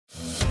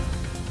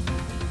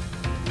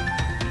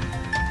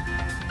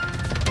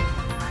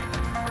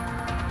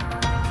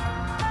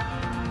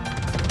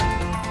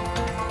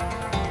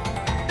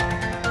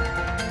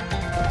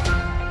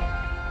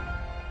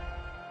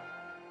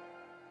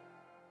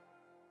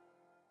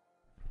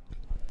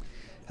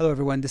Hello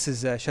everyone, this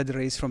is Chadi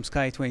Alraies from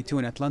SCAI-TV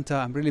in Atlanta.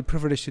 I'm really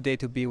privileged today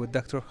to be with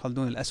Dr.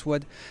 Khaldoon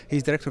Alaswad.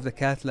 He's director of the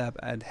cath lab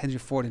at Henry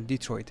Ford in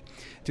Detroit.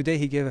 Today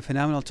he gave a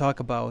phenomenal talk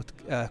about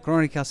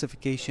coronary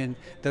calcification,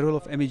 the role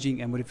of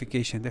imaging and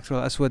modification. Dr.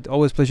 Alaswad,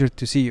 always pleasure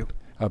to see you.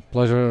 A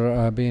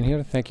pleasure being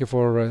here. Thank you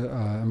for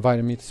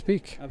inviting me to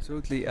speak.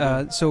 Absolutely.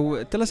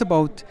 So tell us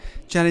about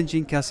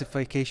challenging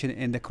calcification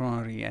in the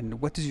coronary and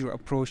what is your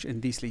approach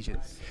in these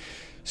lesions?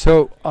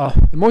 So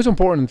the most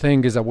important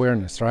thing is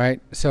awareness,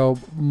 right? So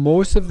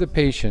most of the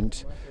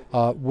patients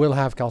will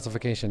have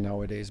calcification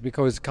nowadays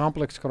because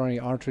complex coronary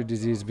artery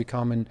disease is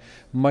becoming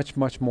much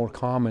more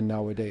common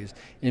nowadays.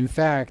 In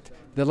fact,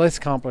 the less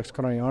complex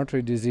coronary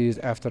artery disease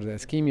after the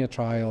ischemia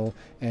trial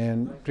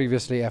and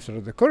previously after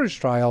the courage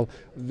trial,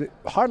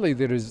 hardly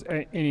there is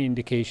any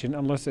indication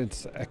unless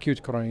it's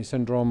acute coronary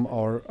syndrome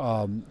or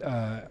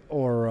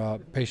a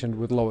patient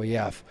with low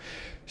AF.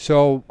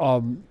 So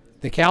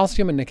the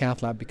calcium in the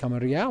cath lab become a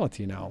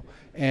reality now,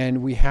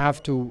 and we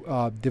have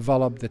to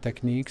develop the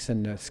techniques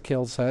and the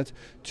skill set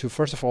to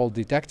first of all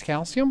detect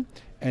calcium,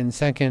 and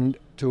second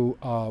to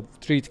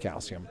treat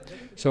calcium.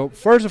 So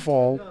first of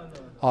all,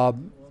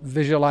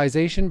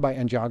 visualization by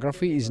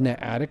angiography is not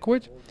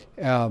adequate.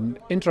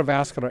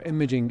 Intravascular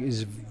imaging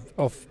is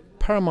of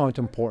paramount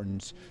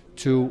importance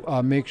to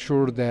make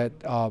sure that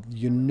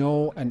you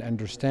know and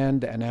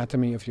understand the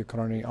anatomy of your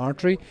coronary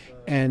artery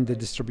and the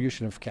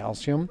distribution of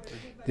calcium.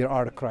 There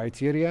are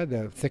criteria: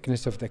 the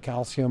thickness of the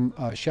calcium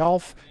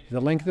shelf, the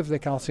length of the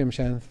calcium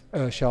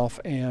shelf,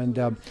 and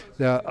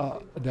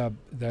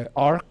the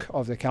arc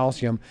of the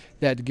calcium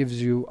that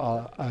gives you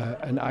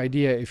an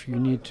idea if you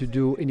need to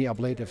do any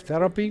ablative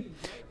therapy.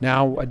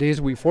 Nowadays,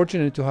 we're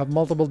fortunate to have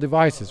multiple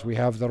devices. We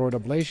have the rod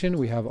ablation,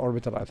 we have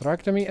orbital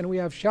atherectomy, and we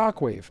have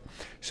shockwave.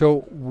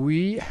 So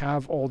we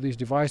have all these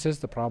devices.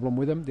 The problem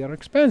with them, they're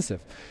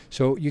expensive.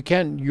 So you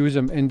can't use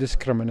them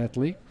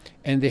indiscriminately,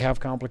 and they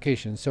have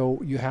complications.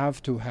 So you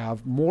have to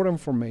have more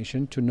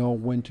information to know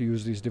when to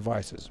use these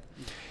devices.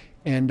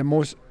 And the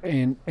most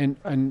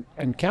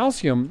and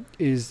calcium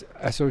is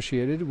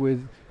associated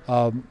with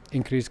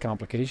increased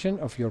complication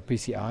of your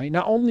PCI,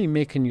 not only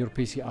making your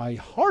PCI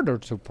harder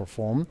to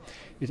perform,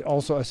 it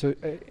also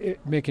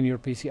making your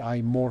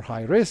PCI more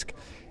high risk.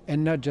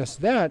 And not just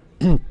that,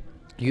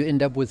 you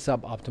end up with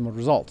suboptimal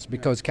results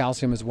because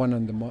calcium is one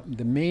of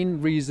the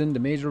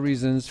major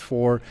reasons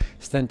for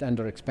stent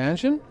under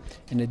expansion.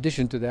 In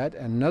addition to that,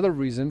 another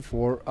reason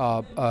for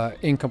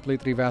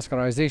incomplete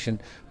revascularization.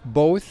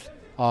 Both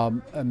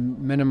a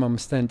minimum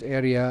stent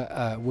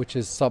area, which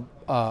is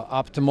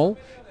suboptimal,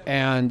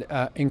 and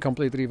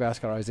incomplete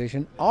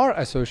revascularization are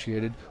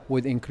associated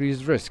with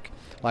increased risk.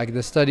 Like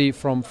the study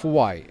from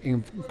Hawaii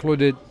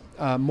included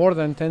more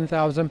than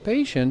 10,000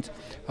 patients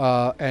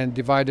and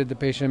divided the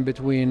patient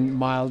between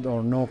mild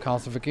or no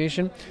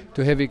calcification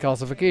to heavy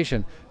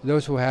calcification.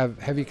 Those who have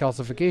heavy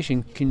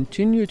calcification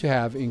continue to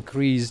have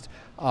increased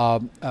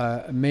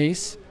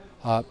MACE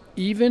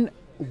even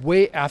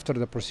way after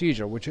the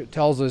procedure, which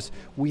tells us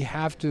we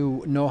have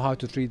to know how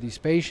to treat these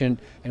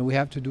patients and we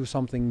have to do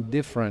something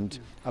different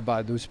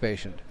about those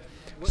patients.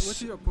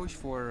 What's your approach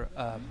for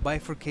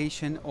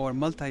bifurcation or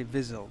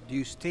multi-visual? Do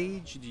you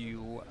stage? Do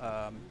you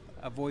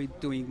avoid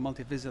doing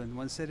multi-visual in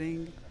one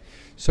setting?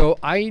 So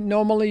I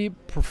normally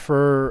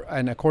prefer,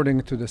 and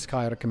according to the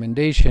SCAI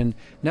recommendation,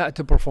 not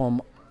to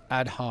perform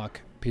ad hoc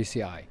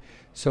PCI.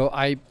 So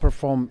I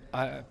perform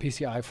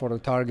PCI for a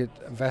target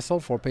vessel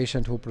for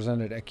patients who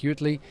presented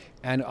acutely,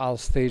 and I'll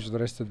stage the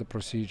rest of the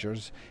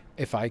procedures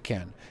if I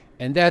can.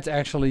 And that's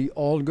actually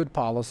all good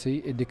policy.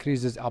 It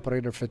decreases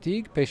operator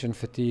fatigue, patient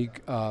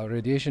fatigue,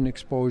 radiation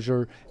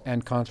exposure,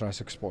 and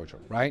contrast exposure,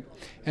 right?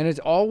 And it's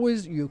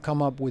always you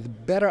come up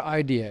with better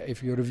idea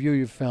if you review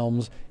your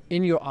films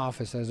in your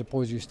office as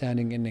opposed to you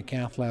standing in the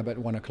cath lab at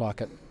 1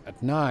 o'clock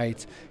at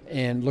night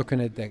and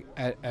looking at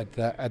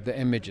the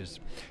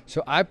images.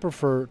 So I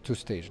prefer to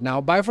stage.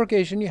 Now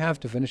bifurcation, you have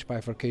to finish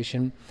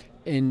bifurcation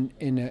in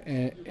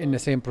the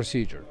same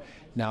procedure.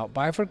 Now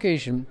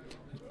bifurcation,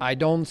 I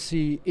don't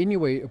see any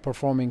way of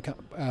performing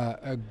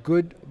a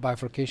good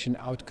bifurcation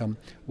outcome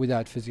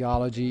without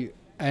physiology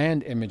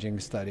and imaging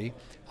study.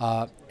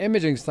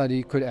 Imaging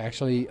study could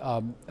actually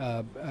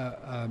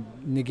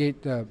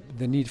negate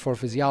the need for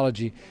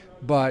physiology,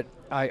 but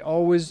I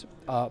always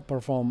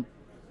perform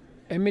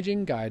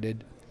imaging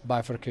guided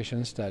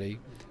bifurcation study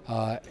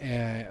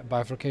and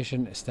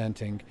bifurcation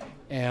stenting,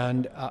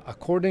 and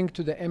according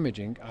to the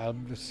imaging,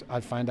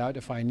 I'll find out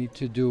if I need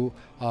to do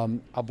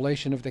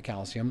ablation of the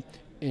calcium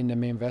in the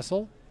main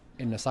vessel,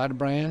 in the side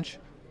branch,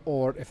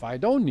 or if I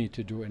don't need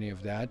to do any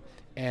of that.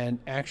 And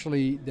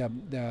actually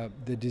the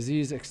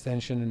disease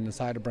extension in the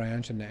side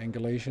branch and the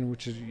angulation,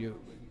 which is you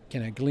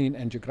can glean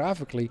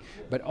angiographically,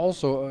 but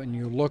also when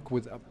you look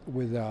with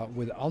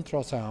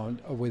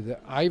ultrasound, with the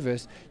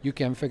IVUS, you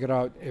can figure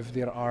out if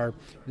there are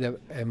the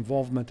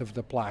involvement of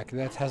the plaque.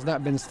 That has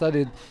not been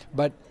studied,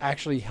 but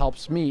actually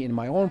helps me in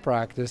my own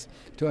practice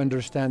to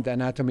understand the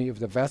anatomy of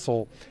the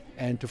vessel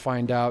and to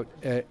find out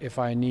if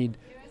I need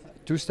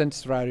two-stent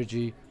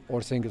strategy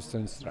or single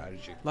stent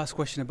strategy. Last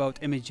question about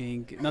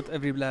imaging. Not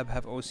every lab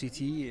have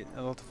OCT.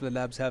 A lot of the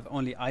labs have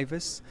only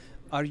IVUS.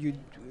 Are you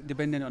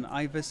dependent on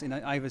IVUS, and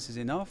IVUS is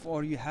enough,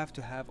 or you have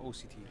to have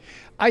OCT?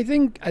 I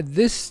think at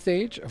this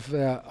stage of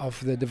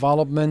the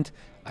development,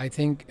 I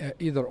think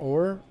either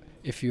or,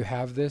 if you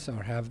have this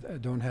or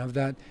don't have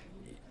that,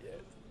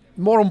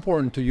 more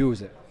important to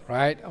use it,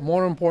 right?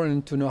 More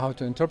important to know how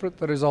to interpret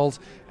the results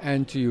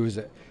and to use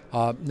it.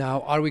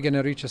 Now, are we going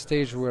to reach a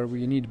stage where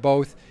we need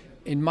both?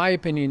 In my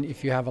opinion,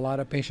 if you have a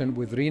lot of patients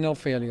with renal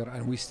failure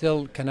and we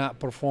still cannot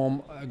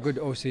perform a good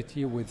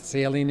OCT with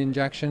saline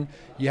injection,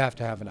 you have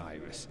to have an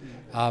IVUS.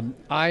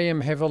 I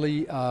am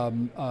heavily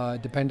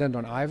dependent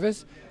on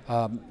IVUS.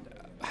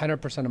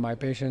 100% of my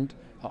patient,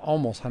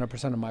 almost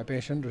 100% of my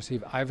patient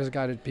receive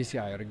IVUS-guided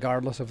PCI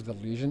regardless of the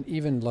lesion,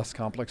 even less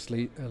complex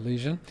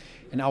lesion.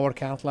 In our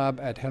cath lab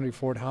at Henry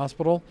Ford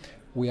Hospital,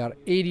 we are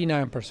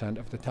 89%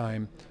 of the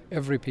time,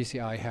 every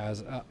PCI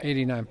has,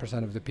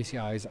 89% of the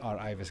PCIs are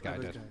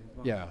IVUS-guided.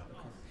 Wow. Yeah.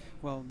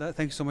 Well,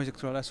 thank you so much,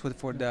 Dr. Alaswad,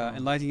 for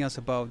enlightening us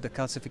about the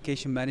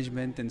calcification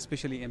management, and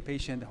especially in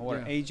patients who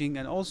are aging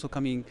and also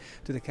coming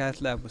to the cath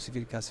lab with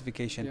severe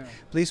calcification. Yeah.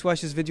 Please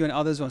watch this video and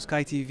others on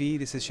SCAI-TV.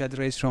 This is Chadi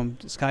Alraies from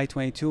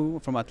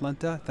SCAI-22 from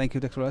Atlanta. Thank you,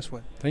 Dr.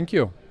 Alaswad. Thank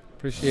you.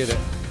 Appreciate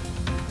it.